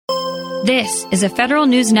This is a Federal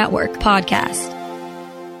News Network podcast.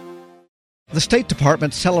 The State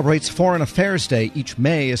Department celebrates Foreign Affairs Day each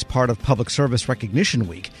May as part of Public Service Recognition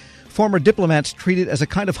Week. Former diplomats treat it as a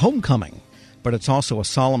kind of homecoming, but it's also a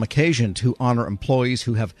solemn occasion to honor employees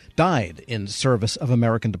who have died in service of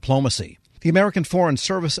American diplomacy. The American Foreign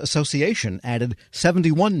Service Association added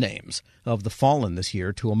 71 names of the fallen this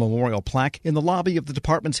year to a memorial plaque in the lobby of the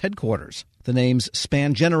department's headquarters. The names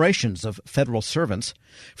span generations of federal servants.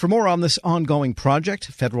 For more on this ongoing project,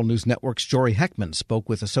 Federal News Network's Jory Heckman spoke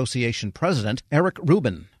with Association President Eric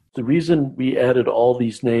Rubin. The reason we added all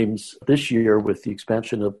these names this year with the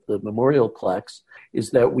expansion of the memorial plaques is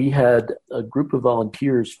that we had a group of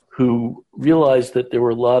volunteers who realized that there were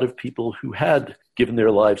a lot of people who had given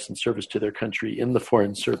their lives in service to their country in the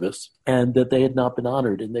Foreign Service, and that they had not been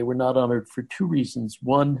honored. And they were not honored for two reasons.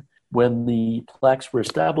 One, when the plaques were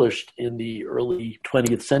established in the early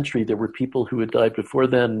 20th century, there were people who had died before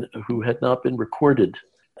then who had not been recorded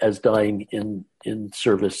as dying in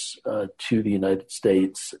service to the United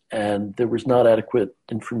States. And there was not adequate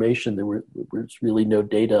information. There was really no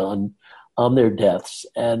data on their deaths.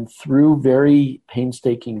 And through very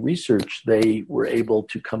painstaking research, they were able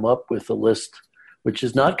to come up with a list which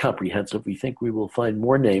is not comprehensive. We think we will find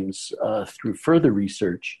more names through further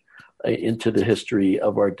research into the history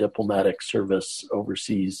of our diplomatic service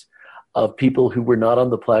overseas of people who were not on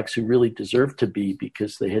the plaques who really deserved to be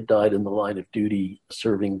because they had died in the line of duty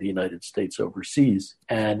serving the United States overseas.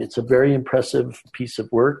 And it's a very impressive piece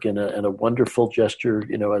of work and a wonderful gesture,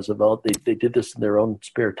 as they did this in their own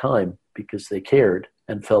spare time because they cared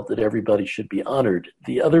and felt that everybody should be honored.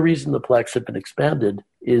 The other reason the plaques have been expanded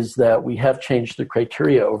is that we have changed the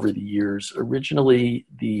criteria over the years. Originally,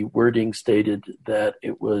 the wording stated that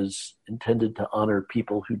it was intended to honor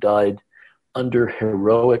people who died under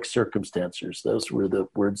heroic circumstances. Those were the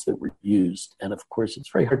words that were used. And of course,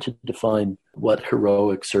 it's very hard to define what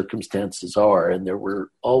heroic circumstances are. And there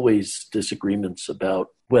were always disagreements about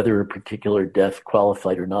whether a particular death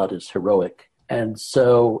qualified or not as heroic. And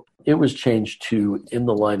so it was changed to in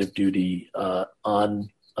the line of duty on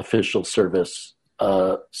official service.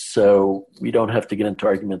 So we don't have to get into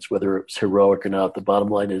arguments whether it's heroic or not. The bottom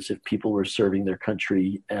line is if people were serving their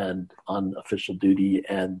country and on official duty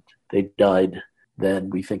and they died, then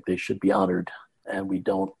we think they should be honored. And we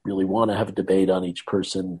don't really want to have a debate on each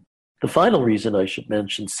person. The final reason I should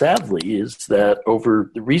mention, sadly, is that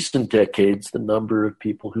over the recent decades, the number of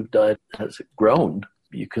people who've died has grown.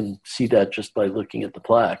 You can see that just by looking at the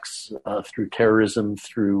plaques through terrorism,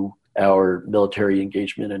 through our military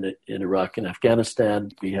engagement in Iraq and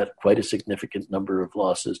Afghanistan. We had quite a significant number of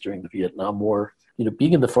losses during the Vietnam War.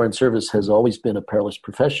 Being in the Foreign Service has always been a perilous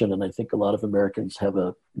profession, and I think a lot of Americans have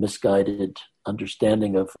a misguided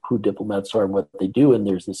understanding of who diplomats are and what they do. And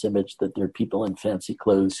there's this image that they're people in fancy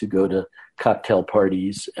clothes who go to cocktail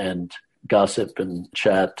parties and gossip and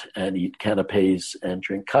chat and eat canapes and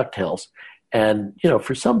drink cocktails. And,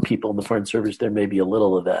 for some people in the Foreign Service, there may be a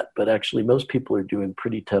little of that, but actually most people are doing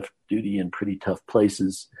pretty tough duty in pretty tough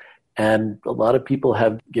places. And a lot of people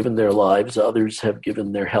have given their lives. Others have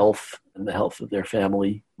given their health and the health of their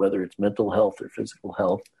family, whether it's mental health or physical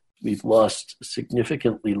health. We've lost a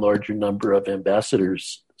significantly larger number of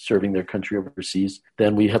ambassadors serving their country overseas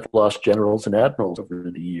than we have lost generals and admirals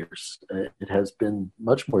over the years. It has been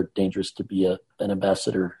much more dangerous to be an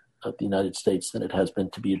ambassador of the United States than it has been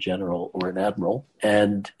to be a general or an admiral.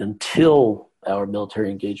 And until our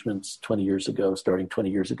military engagements starting 20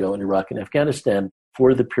 years ago in Iraq and Afghanistan,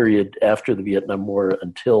 for the period after the Vietnam War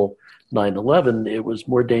until 9/11, it was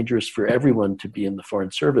more dangerous for everyone to be in the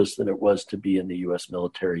Foreign Service than it was to be in the U.S.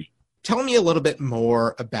 military. Tell me a little bit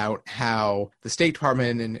more about how the State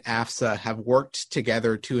Department and AFSA have worked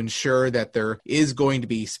together to ensure that there is going to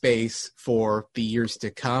be space for the years to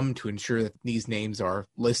come, to ensure that these names are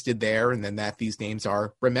listed there and then that these names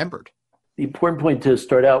are remembered. The important point to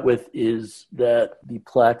start out with is that the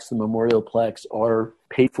memorial plaques are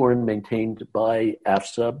paid for and maintained by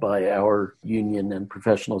AFSA, by our union and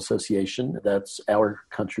professional association. That's our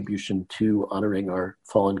contribution to honoring our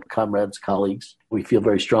fallen comrades, colleagues. We feel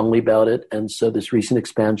very strongly about it. And so this recent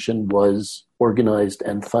expansion was organized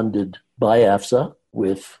and funded by AFSA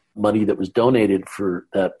with money that was donated for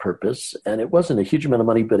that purpose. And it wasn't a huge amount of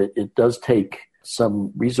money, but it does take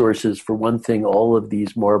some resources. For one thing, all of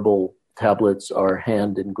these marble tablets are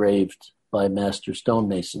hand engraved by master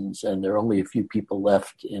stonemasons, and there are only a few people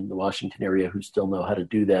left in the Washington area who still know how to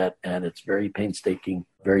do that, and it's very painstaking,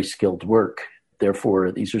 very skilled work.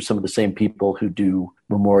 Therefore, these are some of the same people who do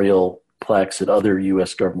memorial plaques at other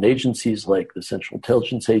U.S. government agencies like the Central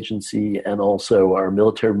Intelligence Agency and also our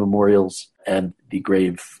military memorials and the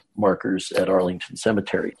grave markers at Arlington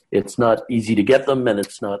Cemetery. It's not easy to get them and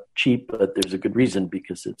it's not cheap, but there's a good reason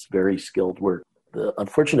because it's very skilled work. The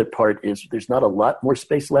unfortunate part is there's not a lot more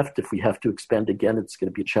space left. If we have to expand again, it's going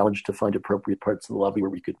to be a challenge to find appropriate parts of the lobby where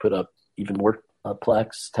we could put up even more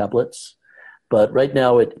plaques, tablets. But right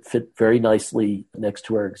now it fit very nicely next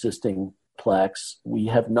to our existing plaques. We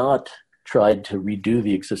have not tried to redo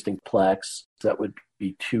the existing plaques. That would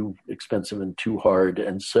be too expensive and too hard.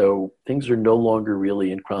 And so things are no longer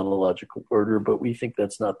really in chronological order, but we think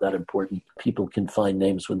that's not that important. People can find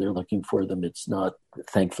names when they're looking for them. It's not,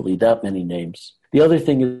 thankfully, that many names. The other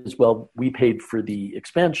thing is, well, we paid for the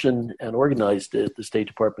expansion and organized it. The State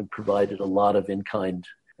Department provided a lot of in-kind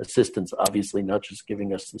assistance, obviously not just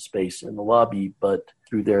giving us the space in the lobby, but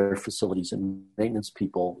through their facilities and maintenance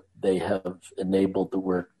people, they have enabled the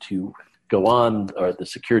work to go on, or the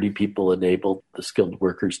security people enabled the skilled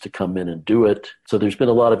workers to come in and do it. So there's been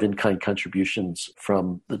a lot of in-kind contributions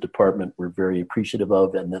from the department we're very appreciative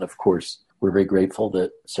of. And then, of course, we're very grateful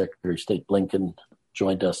that Secretary of State Blinken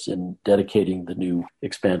joined us in dedicating the new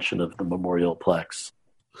expansion of the memorial plaques.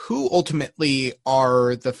 Who ultimately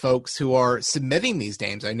are the folks who are submitting these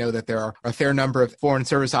names? I know that there are a fair number of Foreign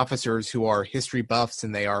Service officers who are history buffs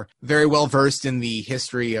and they are very well versed in the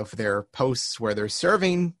history of their posts where they're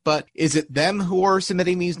serving, but is it them who are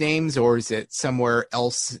submitting these names or is it somewhere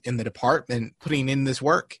else in the department putting in this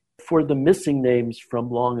work? For the missing names from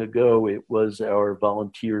long ago, it was our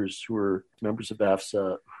volunteers who were members of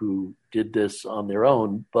AFSA who did this on their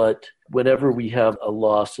own. But whenever we have a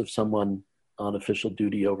loss of someone on official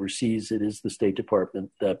duty overseas, it is the State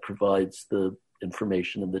Department that provides the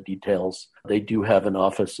information and the details. They do have an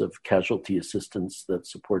Office of Casualty Assistance that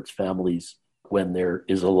supports families when there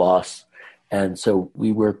is a loss. And so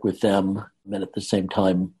we work with them. And at the same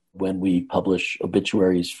time, when we publish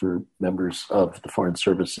obituaries for members of the Foreign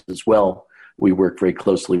Service as well, we work very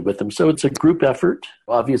closely with them. So it's a group effort.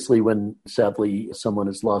 Obviously, when sadly someone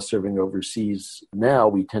is lost serving overseas now,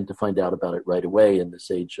 we tend to find out about it right away in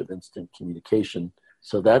this age of instant communication.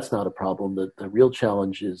 So that's not a problem. The real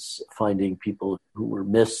challenge is finding people who were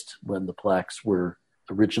missed when the plaques were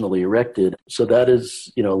originally erected. So that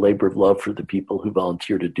is, a labor of love for the people who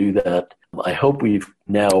volunteer to do that. I hope we've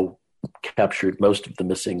now captured most of the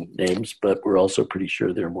missing names, but we're also pretty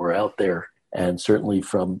sure there are more out there. And certainly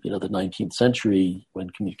from, the 19th century, when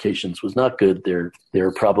communications was not good, there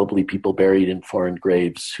are probably people buried in foreign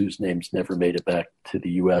graves whose names never made it back to the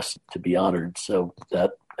U.S. to be honored. So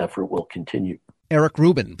that effort will continue. Eric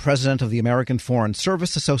Rubin, president of the American Foreign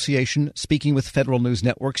Service Association, speaking with Federal News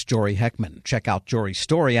Network's Jory Heckman. Check out Jory's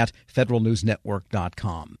story at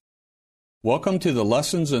federalnewsnetwork.com. Welcome to the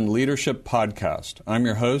Lessons in Leadership podcast. I'm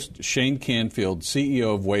your host, Shane Canfield,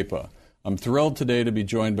 CEO of WEPA. I'm thrilled today to be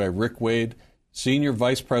joined by Rick Wade, Senior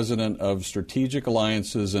Vice President of Strategic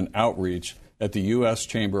Alliances and Outreach at the U.S.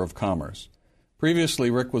 Chamber of Commerce.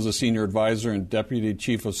 Previously, Rick was a Senior Advisor and Deputy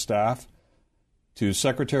Chief of Staff to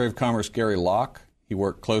Secretary of Commerce Gary Locke. He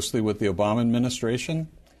worked closely with the Obama administration,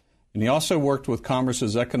 and he also worked with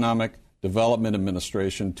Commerce's Economic Development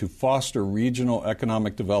Administration to foster regional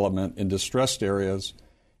economic development in distressed areas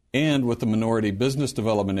and with the Minority Business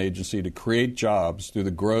Development Agency to create jobs through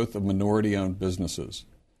the growth of minority-owned businesses.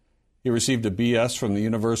 He received a BS from the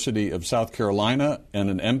University of South Carolina and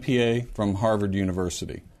an MPA from Harvard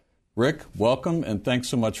University. Rick, welcome, and thanks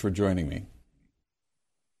so much for joining me.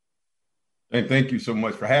 And thank you so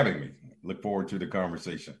much for having me. Look forward to the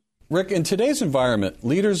conversation. Rick, in today's environment,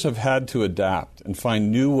 leaders have had to adapt and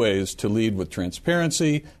find new ways to lead with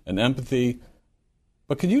transparency and empathy.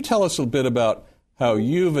 But can you tell us a bit about how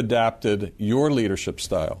you've adapted your leadership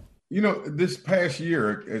style? This past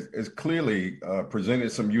year has clearly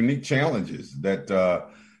presented some unique challenges that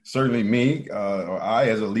certainly me, or I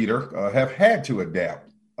as a leader, have had to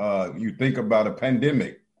adapt. You think about a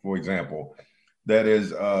pandemic, for example, that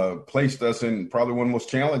has placed us in probably one of the most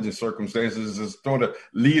challenging circumstances is sort of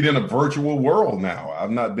lead in a virtual world now.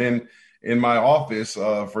 I've not been in my office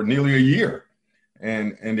for nearly a year.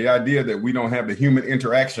 And the idea that we don't have the human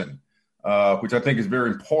interaction, which I think is very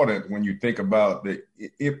important when you think about the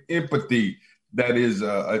empathy that is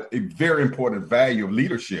a very important value of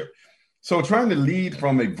leadership. So trying to lead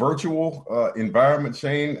from a virtual environment,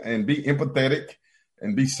 Shane, and be empathetic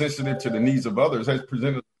and be sensitive to the needs of others has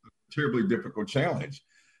presented terribly difficult challenge.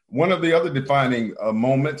 One of the other defining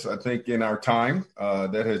moments, I think, in our time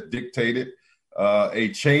that has dictated a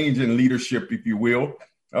change in leadership, if you will,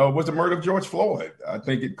 was the murder of George Floyd. I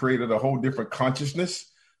think it created a whole different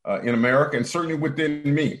consciousness in America and certainly within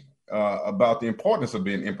me about the importance of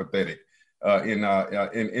being empathetic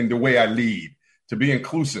in the way I lead, to be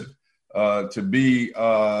inclusive, to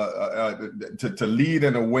lead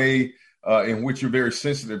in a way in which you're very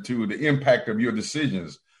sensitive to the impact of your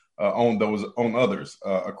decisions on others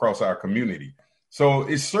across our community. So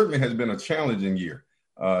it certainly has been a challenging year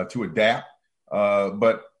to adapt,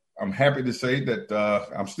 but I'm happy to say that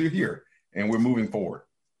I'm still here and we're moving forward.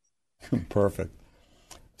 Perfect.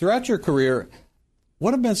 Throughout your career,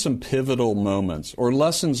 what have been some pivotal moments or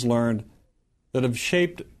lessons learned that have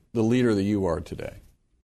shaped the leader that you are today?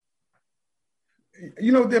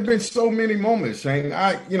 You know, there have been so many moments, Shane.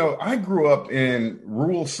 I grew up in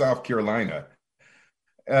rural South Carolina.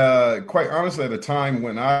 Quite honestly, at a time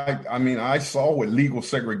when I saw what legal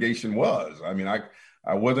segregation was.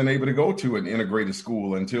 I wasn't able to go to an integrated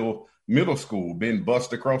school until middle school, being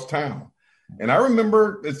bused across town. And I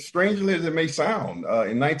remember, as strangely as it may sound,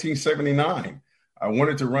 in 1979, I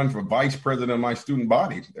wanted to run for vice president of my student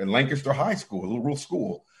body at Lancaster High School, a little rural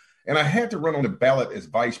school. And I had to run on the ballot as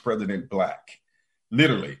vice president black,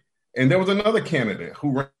 literally. And there was another candidate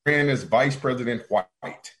who ran as vice president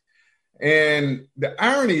white. And the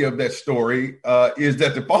irony of that story is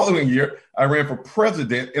that the following year, I ran for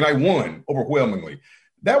president and I won overwhelmingly.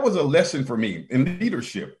 That was a lesson for me in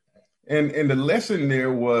leadership. And the lesson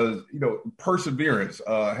there was, perseverance,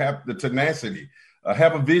 have the tenacity,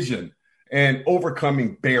 have a vision, and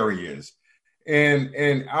overcoming barriers.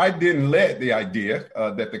 And I didn't let the idea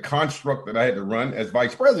that the construct that I had to run as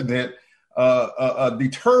vice president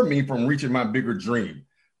deter me from reaching my bigger dream,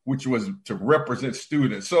 which was to represent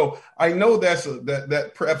students. So I know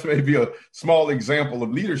that perhaps may be a small example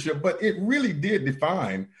of leadership, but it really did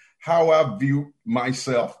define how I view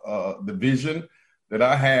myself, the vision that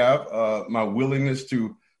I have, my willingness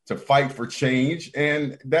to fight for change.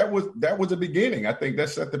 And that was the beginning. I think that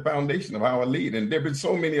set the foundation of how I lead. And there have been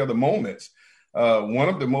so many other moments. One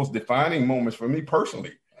of the most defining moments for me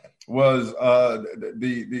personally was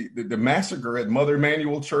the massacre at Mother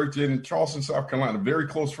Emanuel Church in Charleston, South Carolina. A very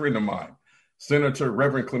close friend of mine, Senator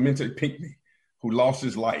Reverend Clemente Pinckney, who lost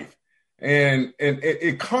his life. And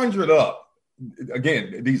it conjured up,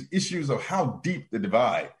 again, these issues of how deep the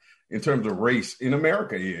divide in terms of race in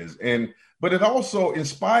America is. But it also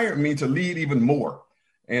inspired me to lead even more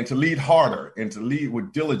and to lead harder and to lead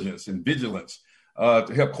with diligence and vigilance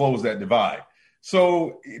to help close that divide.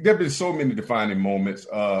 So there have been so many defining moments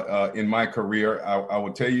in my career. I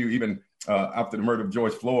will tell you, even after the murder of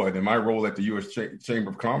George Floyd, in my role at the U.S. Chamber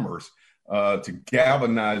of Commerce, to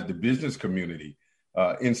galvanize the business community,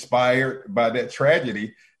 inspired by that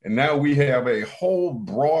tragedy. And now we have a whole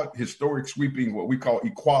broad, historic, sweeping, what we call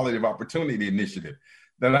equality of opportunity initiative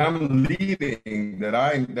that I'm leading, that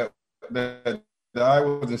I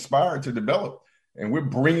was inspired to develop. And we're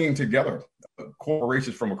bringing together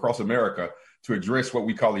corporations from across America to address what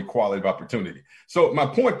we call equality of opportunity. So my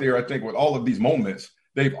point there, I think, with all of these moments,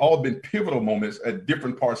 they've all been pivotal moments at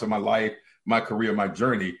different parts of my life, my career, my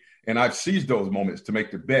journey. And I've seized those moments to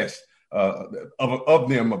make the best of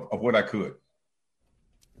what I could.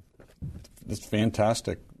 It's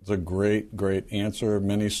fantastic. It's a great, great answer.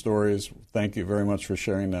 Many stories. Thank you very much for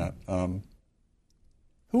sharing that.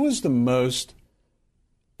 Who was the most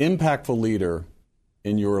impactful leader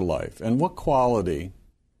in your life, and what quality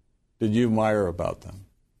did you admire about them?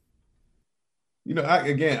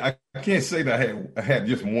 I can't say that I had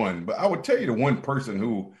just one, but I would tell you the one person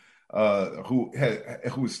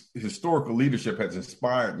whose historical leadership has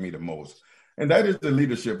inspired me the most, and that is the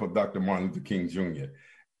leadership of Dr. Martin Luther King Jr.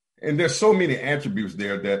 And there's so many attributes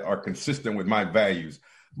there that are consistent with my values.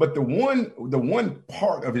 But the one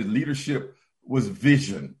part of his leadership was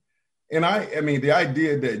vision. And I mean, the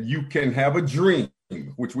idea that you can have a dream,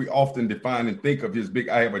 which we often define and think of his big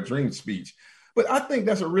 "I have a dream" speech. But I think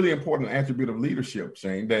that's a really important attribute of leadership,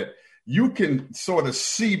 Shane, that you can sort of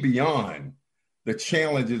see beyond the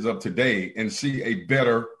challenges of today and see a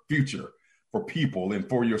better future for people and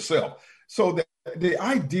for yourself. So the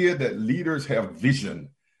idea that leaders have vision,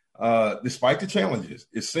 despite the challenges,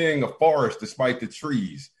 is seeing a forest despite the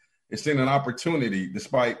trees, it's seeing an opportunity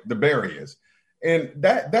despite the barriers. And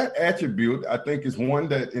that attribute, I think, is one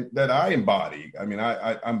that I embody. I mean,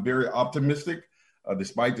 I'm very optimistic,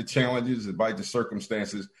 despite the challenges, despite the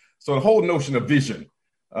circumstances. So the whole notion of vision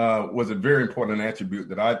was a very important attribute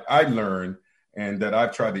that I learned and that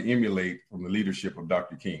I've tried to emulate from the leadership of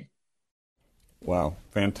Dr. King. Wow,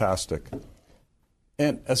 fantastic.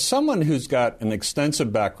 And as someone who's got an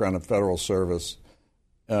extensive background in federal service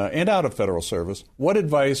and out of federal service, what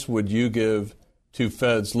advice would you give to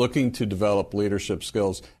feds looking to develop leadership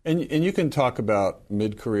skills? And you can talk about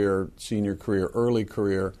mid-career, senior career, early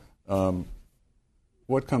career.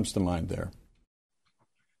 What comes to mind there?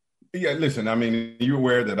 Yeah, listen, I mean, you're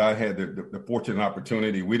aware that I had the fortunate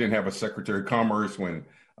opportunity. We didn't have a Secretary of Commerce when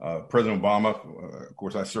President Obama, of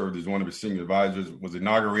course, I served as one of his senior advisors, was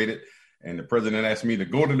inaugurated. And the president asked me to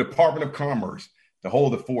go to the Department of Commerce to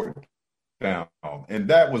hold the fort down. And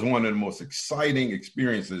that was one of the most exciting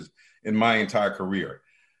experiences in my entire career.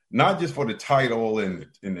 Not just for the title and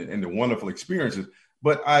the wonderful experiences,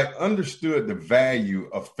 but I understood the value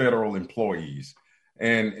of federal employees.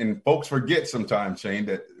 And folks forget sometimes, Shane,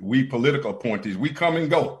 that we political appointees, we come and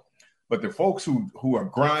go. But the folks who are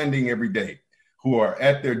grinding every day, who are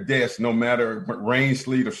at their desk no matter rain,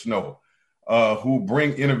 sleet, or snow, who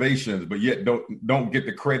bring innovations but yet don't get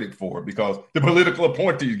the credit for it because the political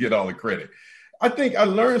appointees get all the credit. I think I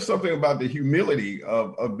learned something about the humility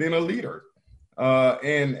of being a leader.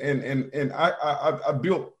 And I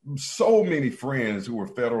built so many friends who were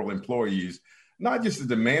federal employees, not just at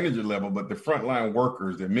the manager level, but the frontline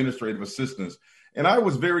workers, the administrative assistants. And I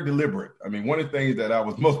was very deliberate. I mean, one of the things that I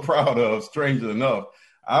was most proud of, strangely enough,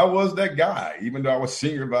 I was that guy, even though I was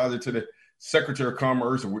senior advisor to the Secretary of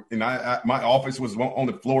Commerce. And my office was on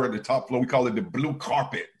the floor, at the top floor. We call it the blue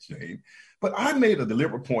carpet, Shane. But I made a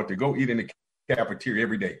deliberate point to go eat in the cafeteria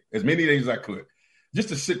every day, as many days as I could, just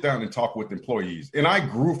to sit down and talk with employees. And I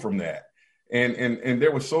grew from that. And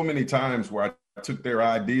there were so many times where I took their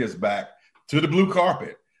ideas back to the blue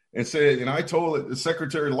carpet and said, and I told the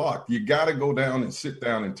Secretary Locke, you got to go down and sit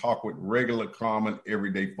down and talk with regular, common,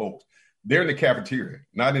 everyday folks. They're in the cafeteria,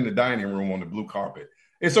 not in the dining room on the blue carpet.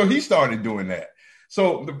 And so he started doing that.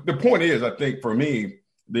 So the point is, I think for me,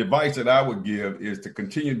 the advice that I would give is to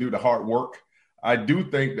continue to do the hard work. I do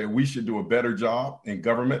think that we should do a better job in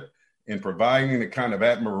government in providing the kind of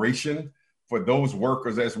admiration for those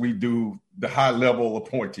workers as we do the high level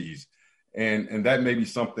appointees. And that may be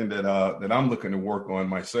something that I'm looking to work on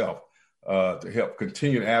myself to help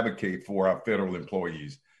continue to advocate for our federal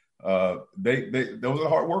employees. Those are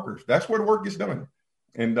hard workers. That's where the work gets done.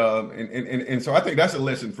 And so I think that's a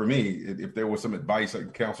lesson for me. If there was some advice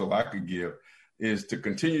and counsel I could give, is to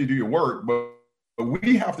continue to do your work, but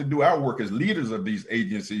we have to do our work as leaders of these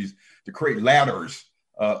agencies to create ladders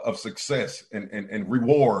of success and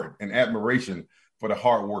reward and admiration for the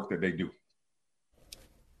hard work that they do.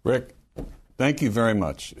 Rick, thank you very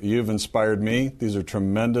much. You've inspired me. These are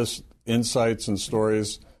tremendous insights and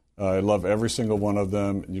stories. I love every single one of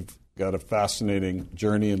them. You've got a fascinating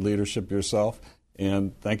journey in leadership yourself.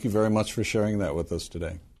 And thank you very much for sharing that with us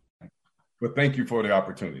today. Well, thank you for the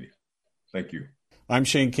opportunity. Thank you. I'm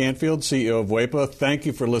Shane Canfield, CEO of WEPA. Thank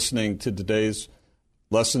you for listening to today's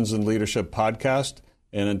Lessons in Leadership podcast.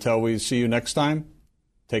 And until we see you next time,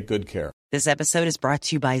 take good care. This episode is brought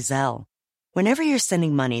to you by Zelle. Whenever you're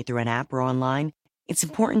sending money through an app or online, it's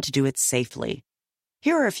important to do it safely.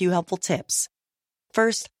 Here are a few helpful tips.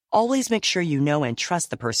 First, always make sure you know and trust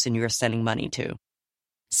the person you are sending money to.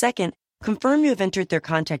 Second, confirm you have entered their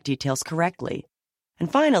contact details correctly.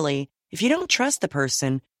 And finally, if you don't trust the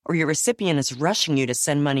person or your recipient is rushing you to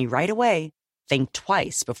send money right away, think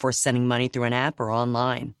twice before sending money through an app or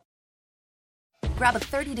online. Grab a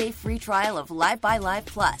 30-day free trial of Live by Live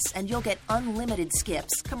Plus, and you'll get unlimited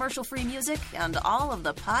skips, commercial-free music, and all of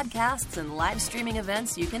the podcasts and live streaming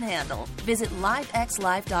events you can handle. Visit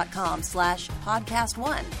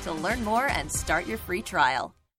livexlive.com/podcast1 to learn more and start your free trial.